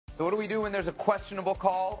So what do we do when there's a questionable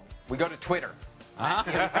call? We go to Twitter.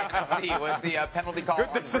 ESPN FC was the penalty call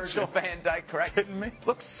on Virgil van Dijk, correct? Kidding me?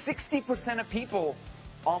 Look, 60% of people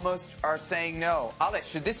almost are saying no. Ale,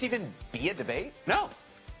 should this even be a debate? No.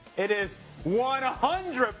 It is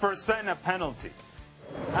 100% a penalty.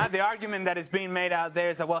 The argument that is being made out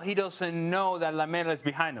there is that, well, he doesn't know that Lamela is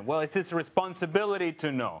behind him. Well, it's his responsibility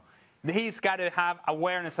to know. He's got to have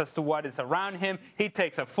awareness as to what is around him. He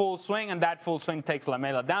takes a full swing, and that full swing takes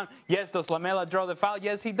Lamela down. Yes, does Lamela draw the foul?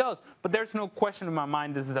 Yes, he does. But there's no question in my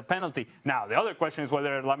mind this is a penalty. Now, the other question is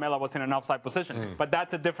whether Lamela was in an offside position. But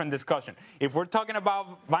that's a different discussion. If we're talking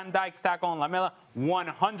about Van Dijk's tackle on Lamela,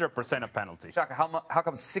 100% a penalty. Shaka, how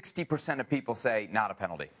come 60% of people say not a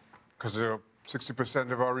penalty? Because there are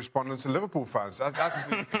 60% of our respondents are Liverpool fans.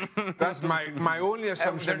 That's my only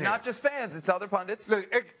assumption. They're not just fans; it's other pundits. Look,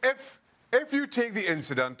 if you take the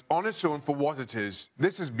incident on its own for what it is,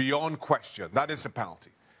 this is beyond question. That is a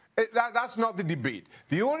penalty. That's not the debate.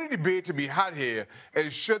 The only debate to be had here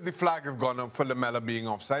is should the flag have gone up for Lamela being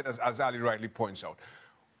offside, as Ali rightly points out.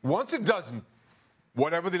 Once it doesn't,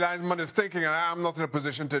 whatever the linesman is thinking, and I'm not in a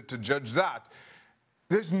position to judge that.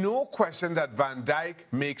 There's no question that Van Dijk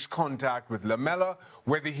makes contact with Lamela.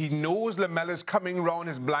 Whether he knows Lamela's coming around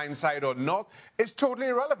his blind side or not is totally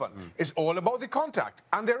irrelevant. It's all about the contact,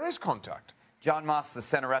 and there is contact. John Moss, the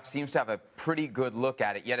center ref, seems to have a pretty good look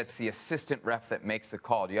at it, yet it's the assistant ref that makes the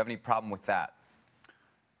call. Do you have any problem with that?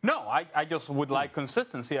 No, I just would like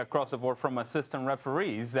consistency across the board from assistant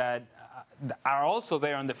referees that are also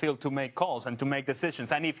there on the field to make calls and to make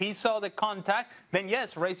decisions. And if he saw the contact, then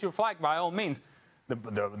yes, raise your flag by all means.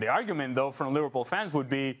 The argument, though, from Liverpool fans would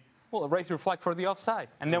be, well, raise your flag for the offside.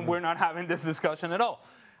 And then we're not having this discussion at all.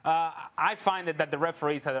 I find that the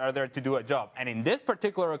referees are there to do a job. And in this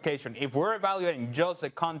particular occasion, if we're evaluating just the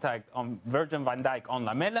contact on Virgil van Dijk on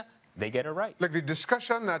Lamela, they get it right. Like the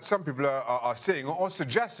discussion that some people are saying or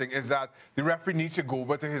suggesting is that the referee needs to go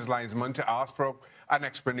over to his linesman to ask for an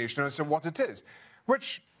explanation as to what it is.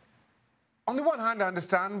 Which, on the one hand, I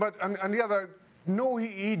understand, but on the other, no,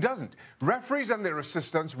 he doesn't. Referees and their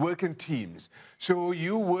assistants work in teams. So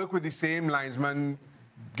you work with the same linesman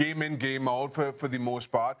game in, game out for the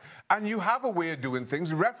most part, and you have a way of doing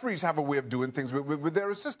things. Referees have a way of doing things with their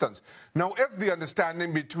assistants. Now, if the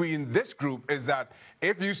understanding between this group is that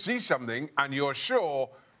if you see something and you're sure,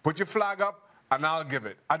 put your flag up and I'll give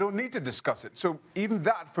it. I don't need to discuss it. So even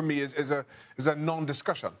that, for me, is a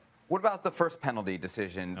non-discussion. What about the first penalty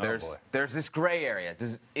decision? There's this gray area.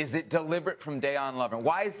 Is it deliberate from Dejan Lovren?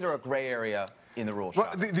 Why is there a gray area in the rule? Well,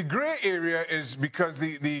 the gray area is because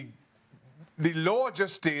the law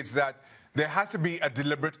just states that there has to be a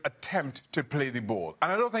deliberate attempt to play the ball. And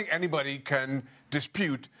I don't think anybody can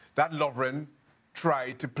dispute that Lovren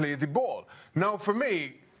tried to play the ball. Now, for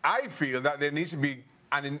me, I feel that there needs to be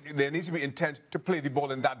intent to play the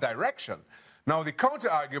ball in that direction. Now, the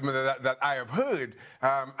counter-argument that I have heard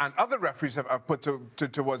and other referees have put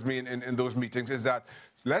towards me in those meetings is that,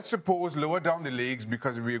 let's suppose lower down the leagues,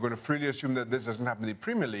 because we're going to freely assume that this doesn't happen in the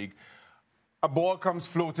Premier League, a ball comes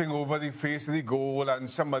floating over the face of the goal and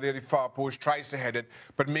somebody at the far post tries to head it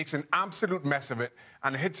but makes an absolute mess of it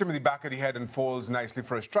and hits him in the back of the head and falls nicely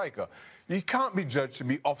for a striker. You can't be judged to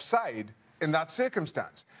be offside in that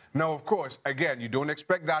circumstance. Now, of course, again, you don't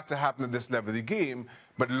expect that to happen at this level of the game,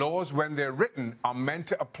 but laws, when they're written, are meant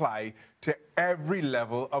to apply to every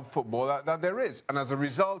level of football that there is. And as a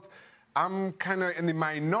result, I'm kind of in the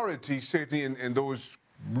minority, certainly in those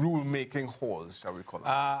rule-making halls, shall we call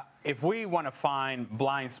them. If we want to find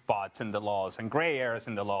blind spots in the laws and gray areas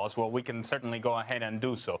in the laws, well, we can certainly go ahead and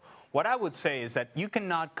do so. What I would say is that you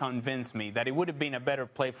cannot convince me that it would have been a better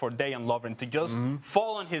play for Dejan Lovren to just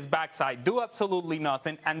fall on his backside, do absolutely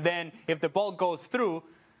nothing, and then if the ball goes through,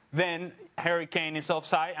 then Harry Kane is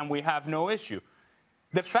offside and we have no issue.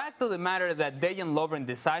 The fact of the matter that Dejan Lovren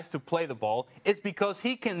decides to play the ball is because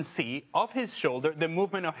he can see off his shoulder the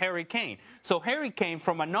movement of Harry Kane. So Harry Kane,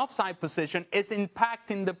 from an offside position, is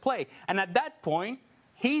impacting the play. And at that point,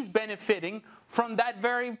 he's benefiting from that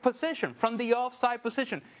very position, from the offside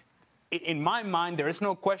position. In my mind, there is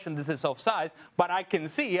no question this is offside, but I can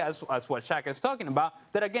see, as what Shaq is talking about,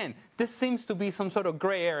 that, again, this seems to be some sort of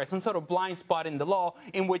gray area, some sort of blind spot in the law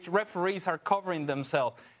in which referees are covering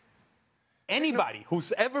themselves. Anybody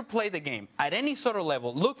who's ever played the game at any sort of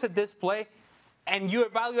level looks at this play and you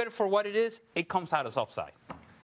evaluate it for what it is, it comes out as offside.